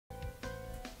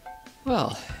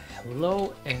Well,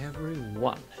 hello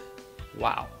everyone.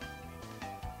 Wow.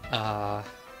 In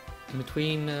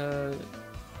between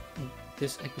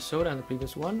this episode and the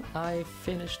previous one, I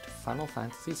finished Final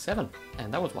Fantasy VII,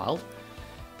 and that was wild.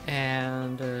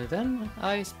 And then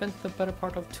I spent the better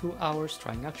part of 2 hours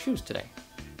trying out shoes today.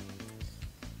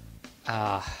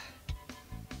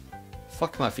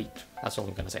 Fuck my feet, that's all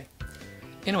I'm gonna say.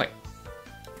 Anyway,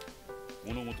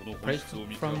 praise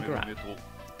from Gran.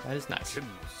 That is nice.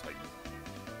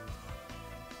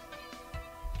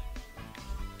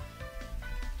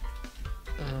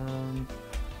 Um,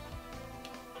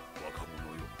 若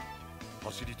者よ、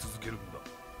走り続けるんだ。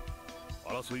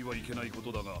争いはいけないこ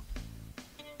とだが。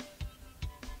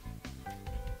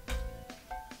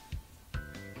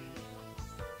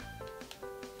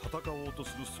戦おうと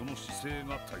するその姿勢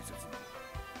が大切だ。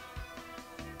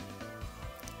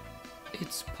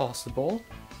It's possible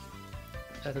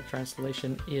that the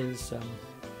translation is a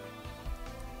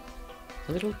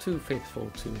little too faithful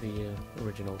to the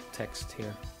original text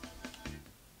here.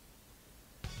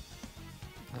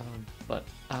 But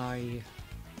I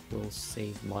will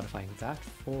save modifying that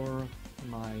for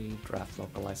my draft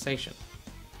localization.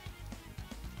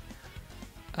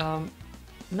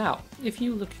 Now, if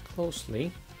you look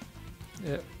closely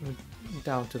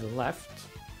down to the left,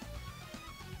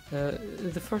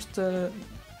 the first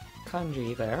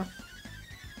kanji there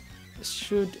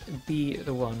should be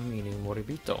the one meaning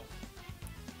Moribito.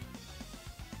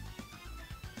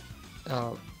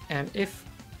 And if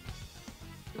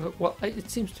well,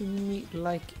 it seems to me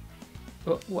like,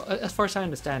 well, as far as I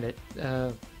understand it,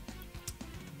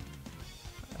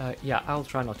 yeah, I'll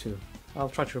try to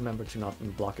remember to not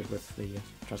block it with the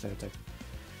translated text.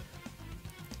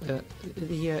 The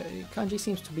kanji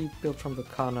seems to be built from the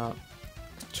kana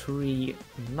tree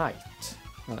knight.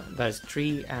 That is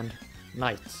tree and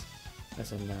knight,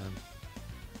 as in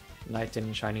knight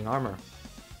in shining armor.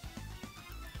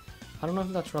 I don't know if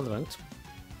that's relevant,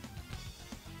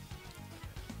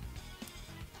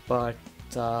 but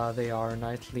they are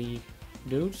knightly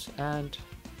dudes and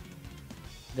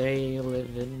they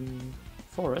live in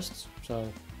forests,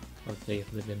 or they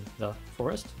live in the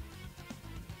forest.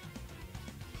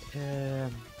 Yeah.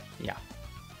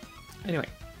 Anyway,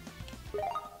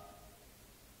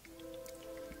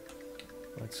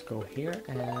 let's go here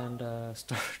and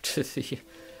start the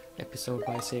episode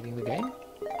by saving the game.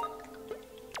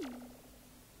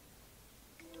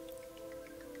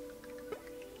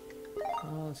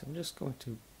 So I'm just going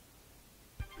to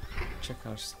check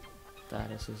our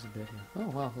statuses a bit here. Oh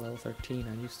wow, level 13,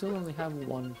 and you still only have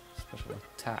one special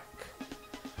attack.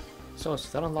 So is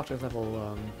that unlocked at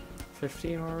level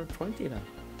 15 or 20 then?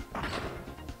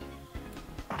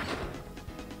 I'm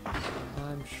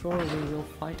sure we will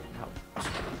find out.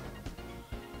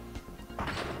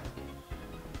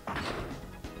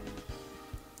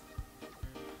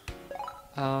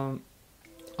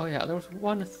 Oh yeah, there was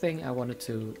one thing I wanted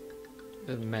to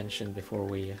mention before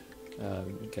we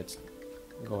get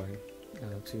going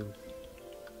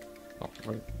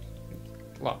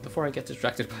well, before I get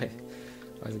distracted by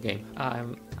the game.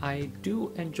 I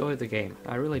do enjoy the game,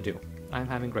 I really do. I'm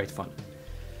having great fun.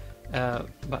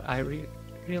 But I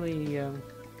really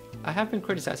I have been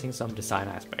criticizing some design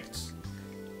aspects,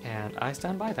 and I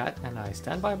stand by that, and I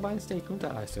stand by my statement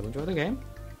that I still enjoy the game,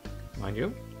 mind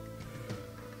you.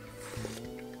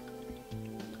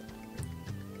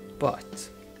 But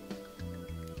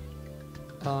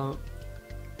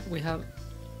we have,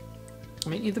 I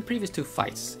mean, in the previous two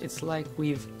fights, it's like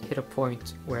we've hit a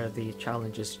point where the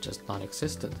challenge is just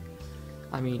non-existent.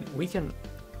 I mean, we can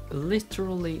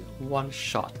literally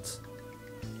one-shot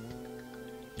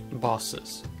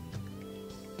bosses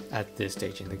at this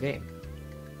stage in the game.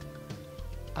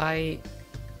 I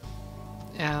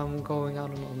am going out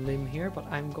on a limb here, but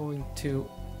I'm going to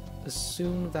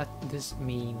assume that this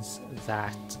means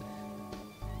that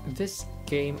this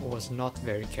game was not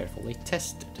very carefully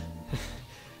tested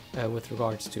with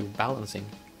regards to balancing.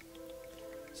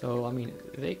 So, I mean,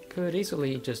 they could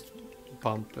easily just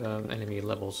bump enemy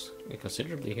levels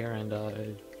considerably here, and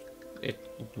it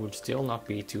would still not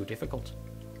be too difficult.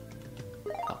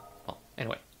 Oh, well,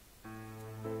 anyway.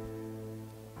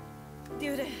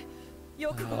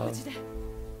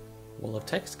 Wall of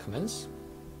text commence.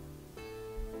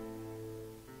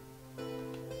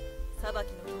 裁きの方では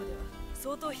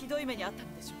相当ひどい目にあった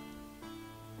のでしょ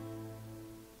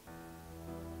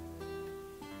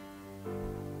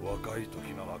う。若い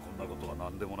時ならこんなことは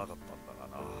何でもなかったんだ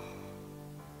がな。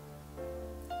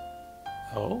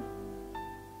Oh?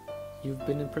 You've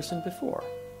been in prison before.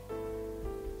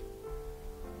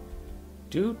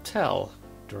 Do tell,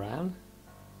 Duran.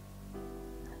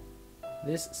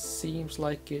 This seems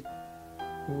like it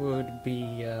would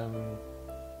be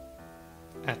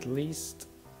at least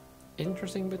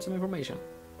interesting bits of information.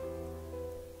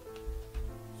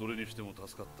 それにしても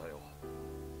助かったよ。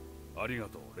ありが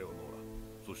とうレオノーラ。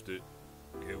そして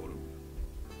ゲオルム。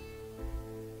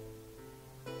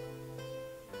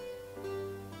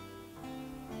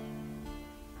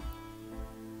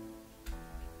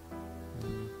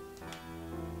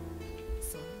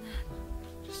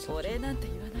お礼なんて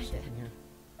言わないで。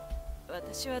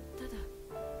私はただ。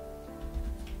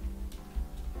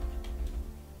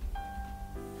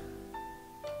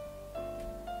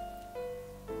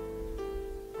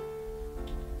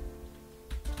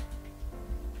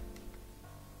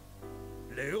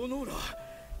レオノーラ。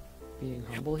Being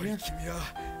humble here. 君は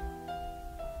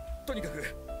とにかく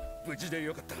無事で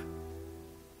よかった。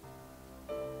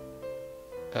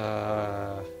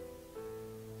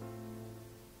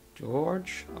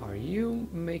George, are you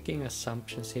making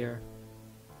assumptions here?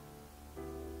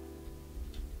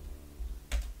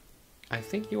 I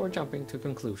think you are jumping to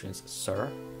conclusions, sir.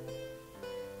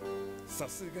 さ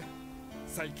すが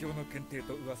最強の検定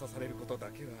と噂されることだ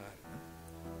けはあ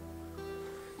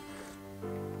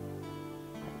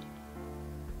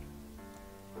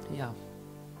るな。Yeah.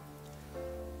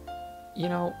 You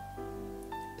know,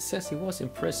 says he was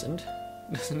imprisoned.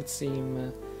 Doesn't it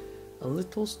seem a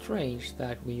little strange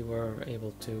that we were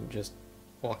able to just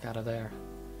walk out of there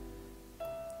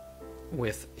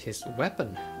with his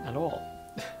weapon and all?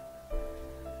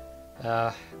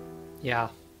 Yeah.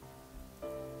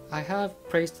 I have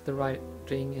praised the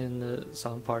writing in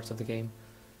some parts of the game,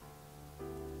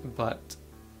 but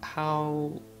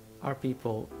how are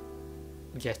people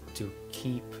get to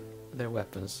keep their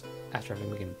weapons after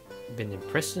having been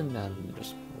imprisoned and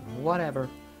just whatever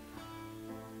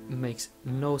makes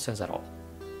no sense at all.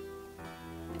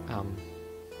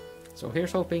 So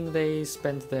here's hoping they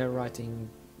spent their writing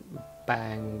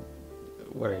bang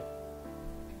where it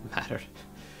mattered,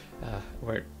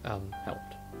 where it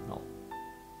helped. No.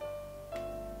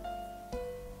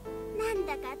 なん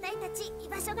だかあたいたち居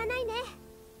場所がないね。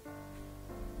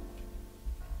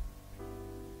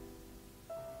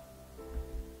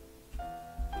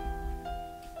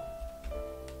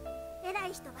偉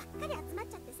い人ばっかり集まっ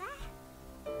ちゃってさ。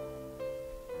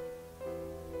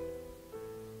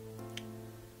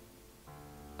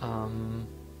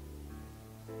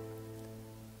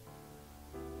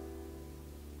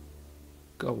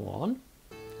Go on.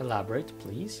 Elaborate,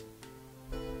 please.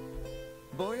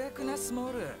 ぼやくなスモ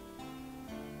ール。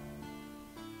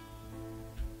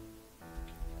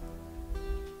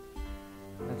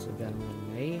That's a venom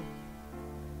in A.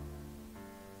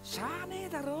 しゃあねえ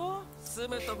だろ。住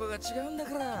むとこが違うんだ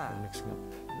から。 I'm mixing up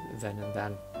then and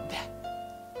then.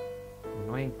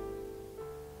 Annoying.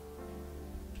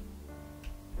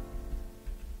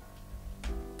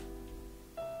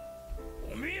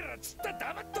 おめえらつった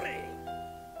黙っとれ。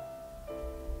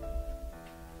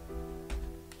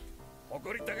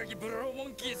誇り高きブローモ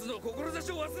ンキーズの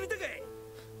志を忘れたかい。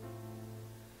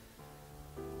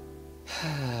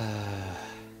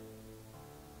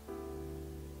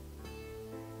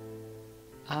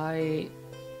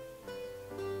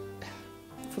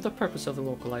For the purpose of the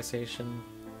localization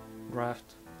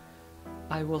draft,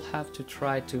 I will have to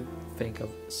try to think of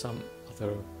some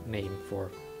other name for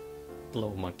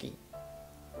Blow Monkey.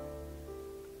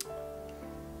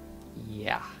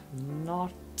 Yeah,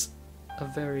 not a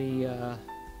very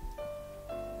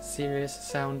serious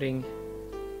sounding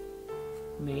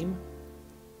name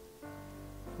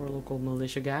for a local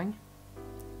militia gang,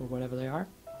 or whatever they are.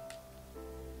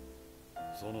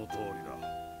 その通りだ。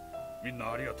みん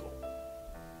なありがとう。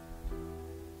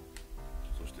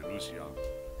そしてルシアン、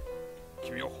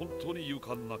君は本当に勇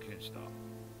敢な剣士だ。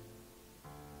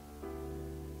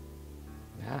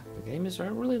Yeah, the game is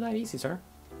really that easy, sir.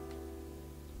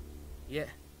 いえ、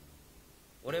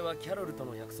俺はキャロルと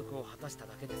の約束を果たした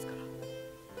だけですから。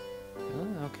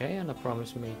Okay, and a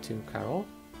promise made to Carol.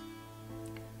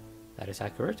 That is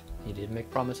accurate. He did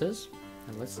make promises,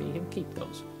 and let's see him keep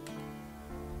those.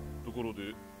 ところ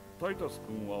で、タイタス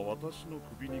君は私の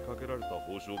首にかけられた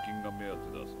報奨金が目当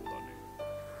てだそうだね。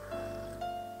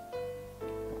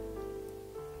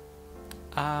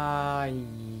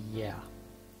Yeah.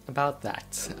 About that.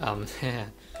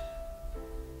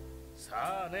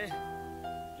 さあね、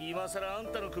今さらあん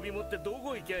たの首持ってど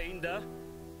こ行きゃいいんだ。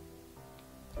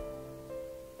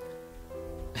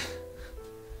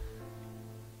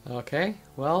Okay,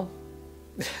 well,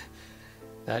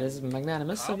 that is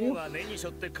magnanimous of you. カモが根に背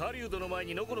負って狩人の前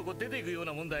にのこのこ出ていくよう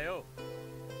なもんだよ。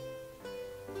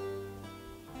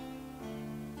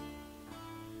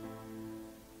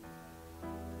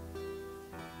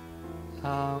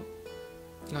Oh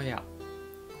yeah.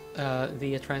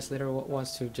 The translator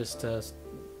wants to just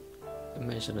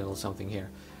mention a little something here.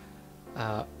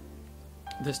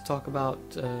 This talk about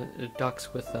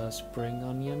ducks with a spring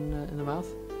onion in the mouth.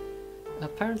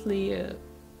 Apparently,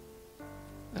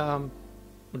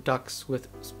 ducks with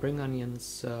spring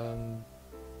onions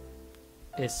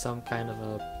is some kind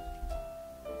of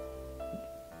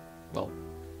a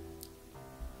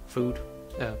food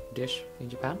dish in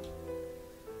Japan.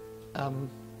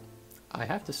 I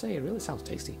have to say, it really sounds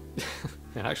tasty.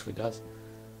 It actually does.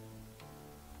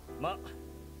 ま、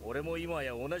俺も今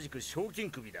や同じく賞金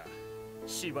首だ。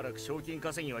しばらく賞金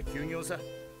稼ぎは休業さ。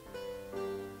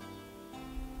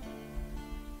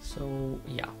So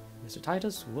yeah, Mr.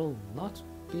 Titus will not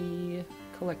be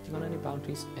collecting on any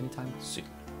bounties anytime soon.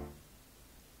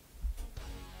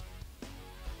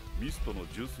 ミストの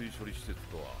重水処理施設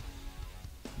とは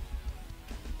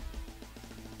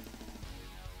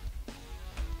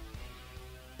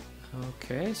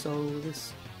Okay, so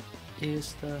this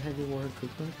is the heavy water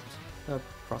treatment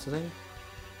processing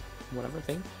whatever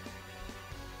thing.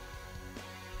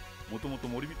 もともと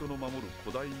森人の守る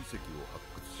古代遺跡を発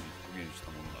掘し復元し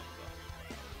たものな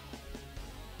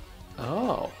んだ。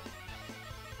 Oh.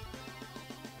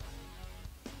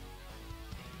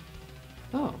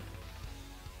 Oh.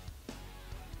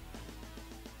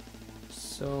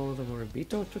 So the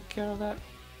Moribito took care of that?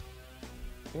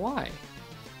 Why?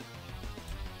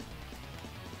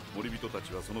 森人た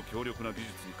ちはその強力な技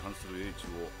術に関する英知を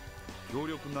強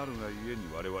力なるがゆえに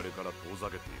我々から遠ざ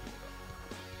けてい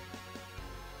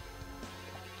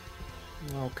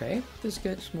るのだ。 Okay, this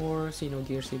gets more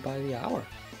Xenogearsy by the hour.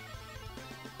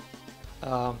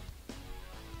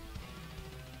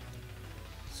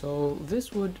 So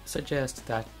this would suggest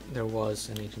that there was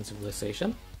an ancient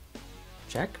civilization.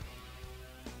 Check.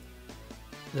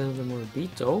 Then the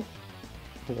Moribito,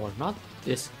 who are not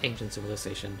this ancient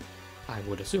civilization, I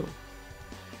would assume,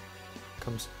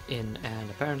 comes in, and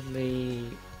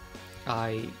apparently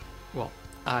I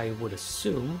would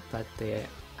assume that they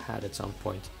had at some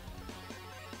point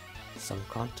some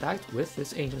contact with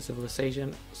this ancient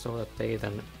civilization, so that they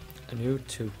then knew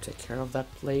to take care of that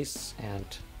place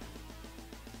and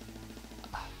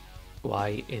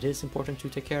why it is important to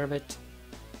take care of it.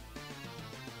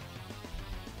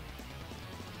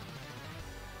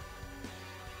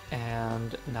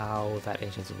 And now that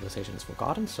ancient civilization is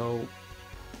forgotten, so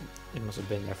it must have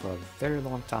been there for a very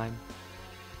long time,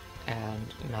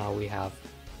 and now we have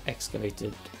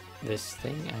excavated this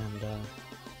thing and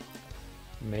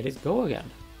made it go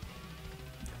again.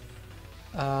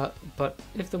 But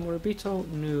if the Moribito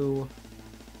knew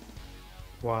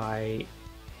why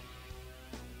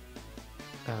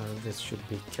this should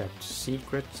be kept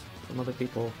secret from other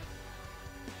people,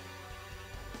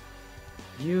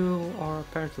 you are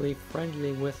apparently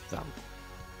friendly with them.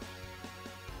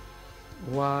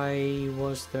 Why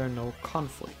was there no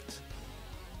conflict?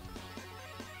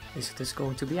 Is this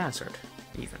going to be answered,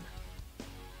 even?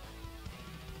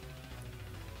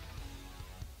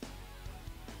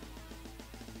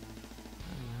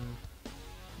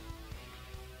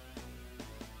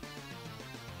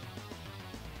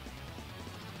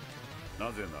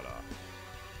なぜなら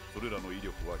それらの威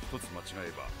力は一つ間違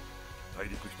えば大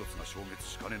陸一つが消滅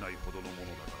しかねないほどのものだ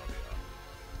からである。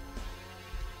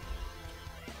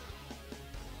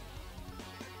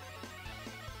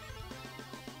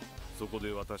そこ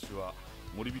で私は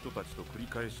森人たちと繰り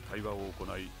返し対話を行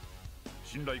い、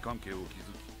信頼関係を築き、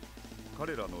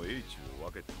彼らの英知を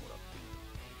分けてもらっている。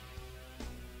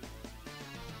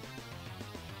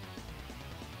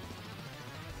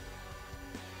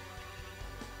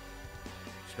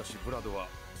しかしブラドは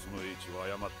その英知を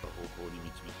誤った方向に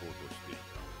導こうとしていた。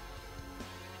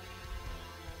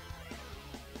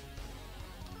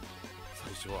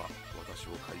最初は私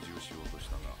を懐柔しようとし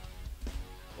たが、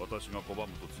私が拒む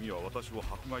と次は私を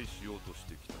迫害しようとし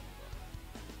てきたのだ。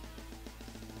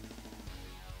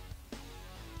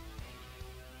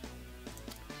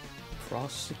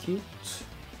Prosecute?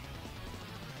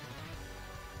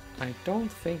 I don't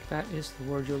think that is the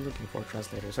word you're looking for,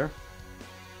 translator, sir.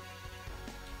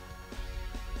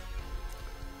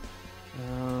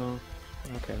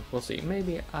 Okay, we'll see.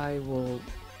 Maybe I will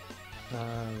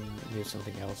use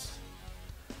something else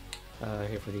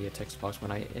here for the text box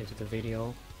when I edit the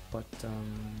video, but I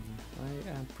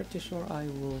am pretty sure I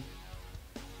will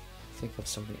think of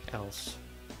something else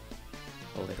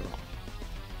later on.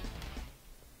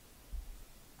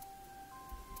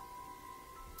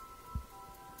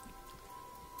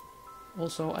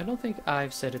 Also, I don't think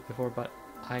I've said it before, but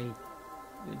I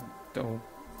don't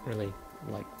really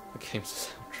like the game's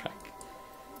soundtrack.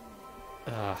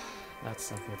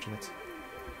 That's unfortunate.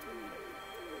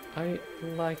 I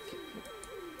like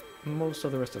most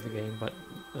of the rest of the game, but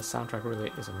the soundtrack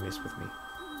really is a miss with me.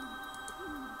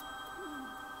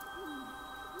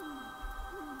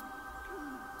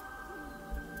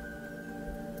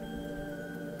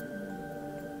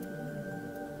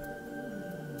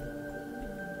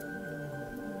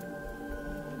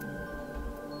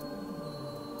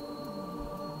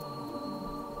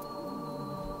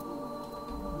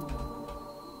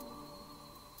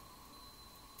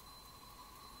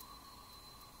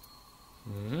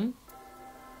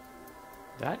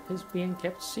 That is being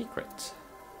kept secret.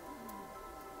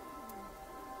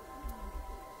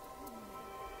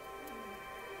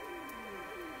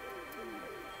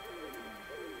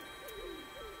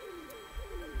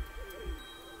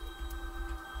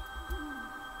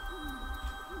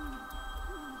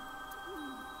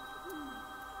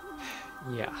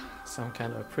 Yeah, some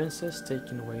kind of a princess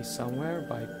taken away somewhere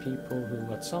by people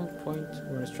who at some point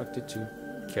were instructed to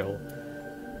kill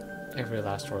every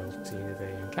last royalty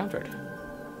they encountered.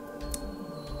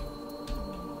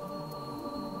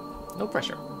 No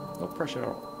pressure. No pressure at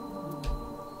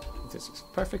all. This is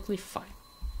perfectly fine.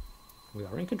 We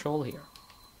are in control here.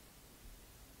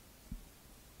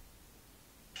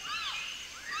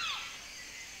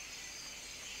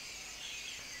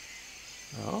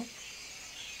 Oh.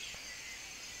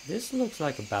 This looks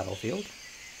like a battlefield.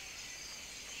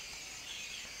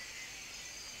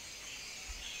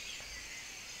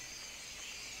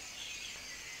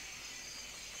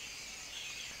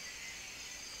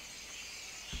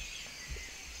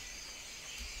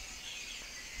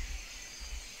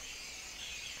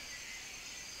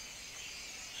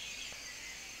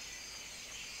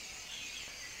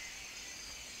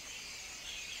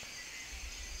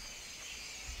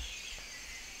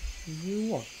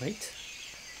 You alright?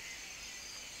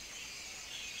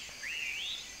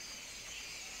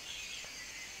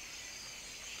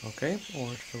 Okay,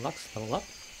 Orange Deluxe, level up.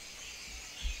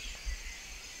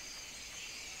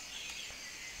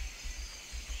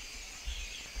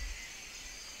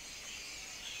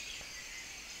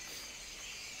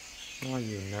 Oh,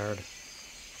 you nerd.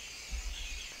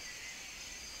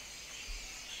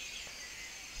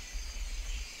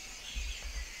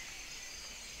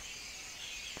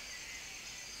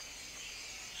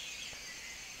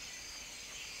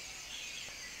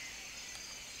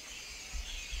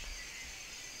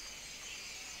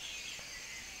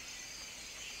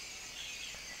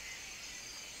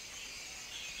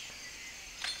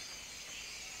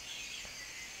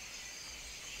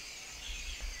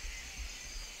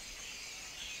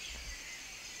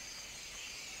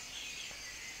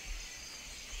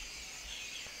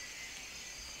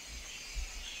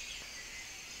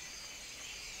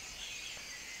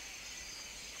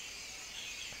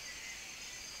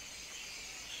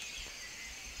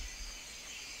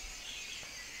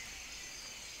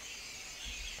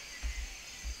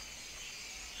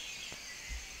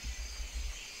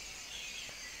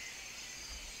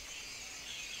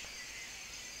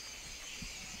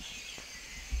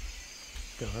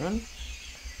 Darn.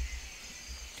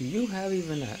 Do you have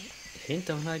even a hint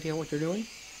of an idea what you're doing?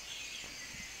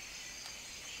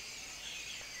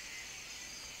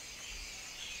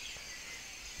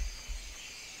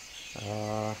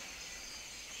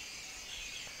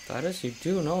 That is, you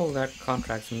do know that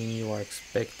contracts mean you are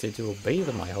expected to obey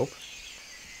them, I hope.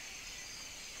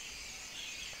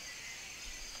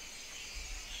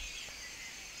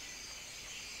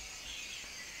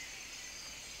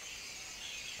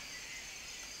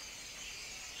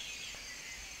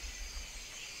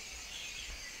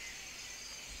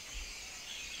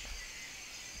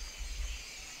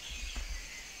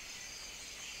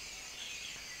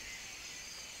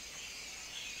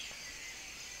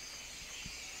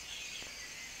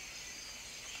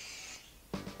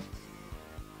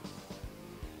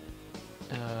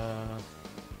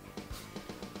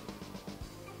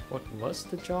 What was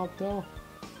the job though?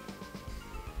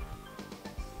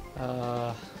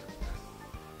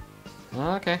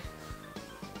 Okay.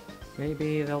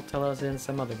 Maybe they'll tell us in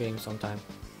some other game sometime.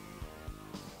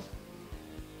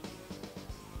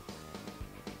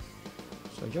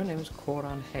 So your name is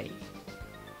Koran Hay.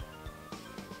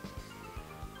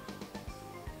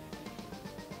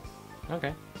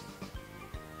 Okay.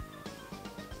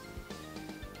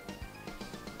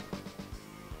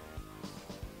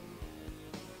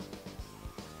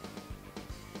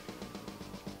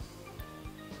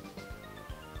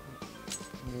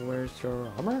 Where's your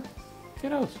armor?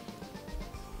 Kiddos.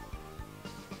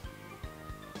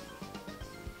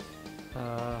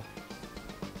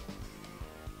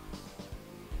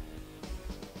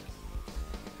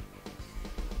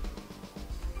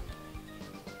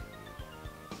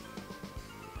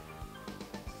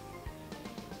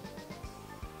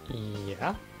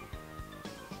 Yeah.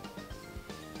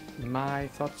 My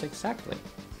thoughts exactly.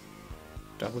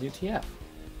 WTF.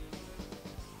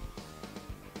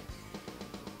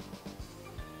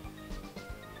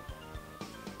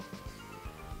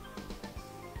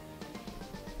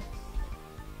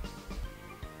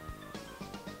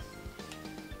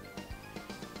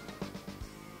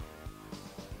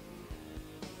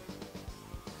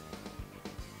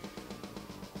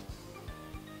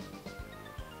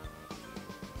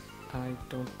 I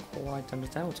don't quite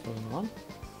understand what's going on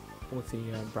with the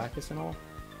brackets and all.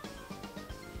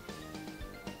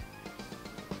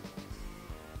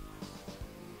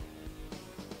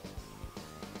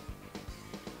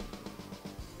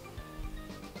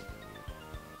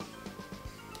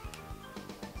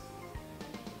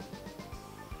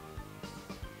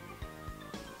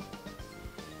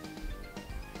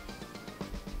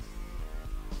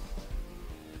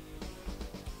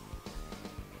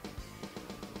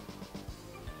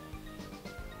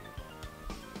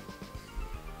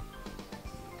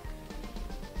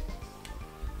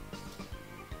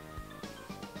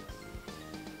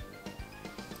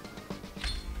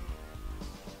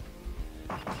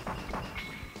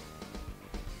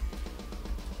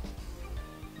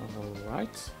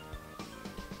 Alright.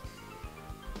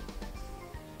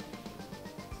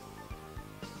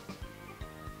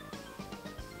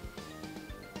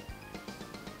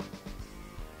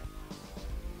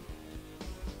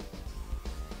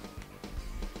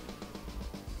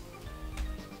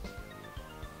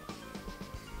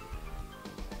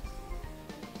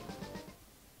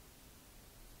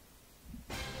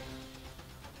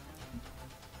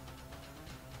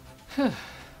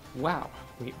 Wow,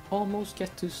 we almost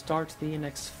get to start the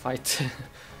next fight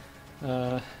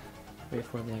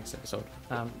before the next episode.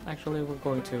 Actually, we're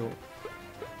going to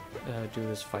do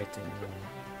this fight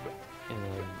in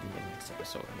the next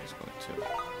episode. I'm just going to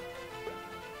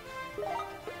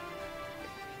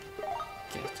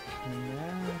get in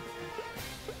there.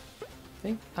 I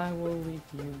think I will leave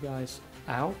you guys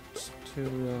out to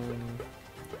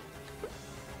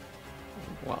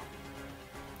well,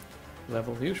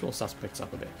 level the usual suspects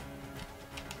up a bit.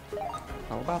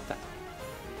 How about that?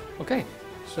 Okay,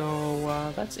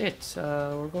 so that's it.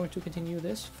 We're going to continue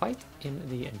this fight in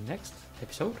the next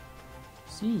episode.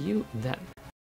 See you then.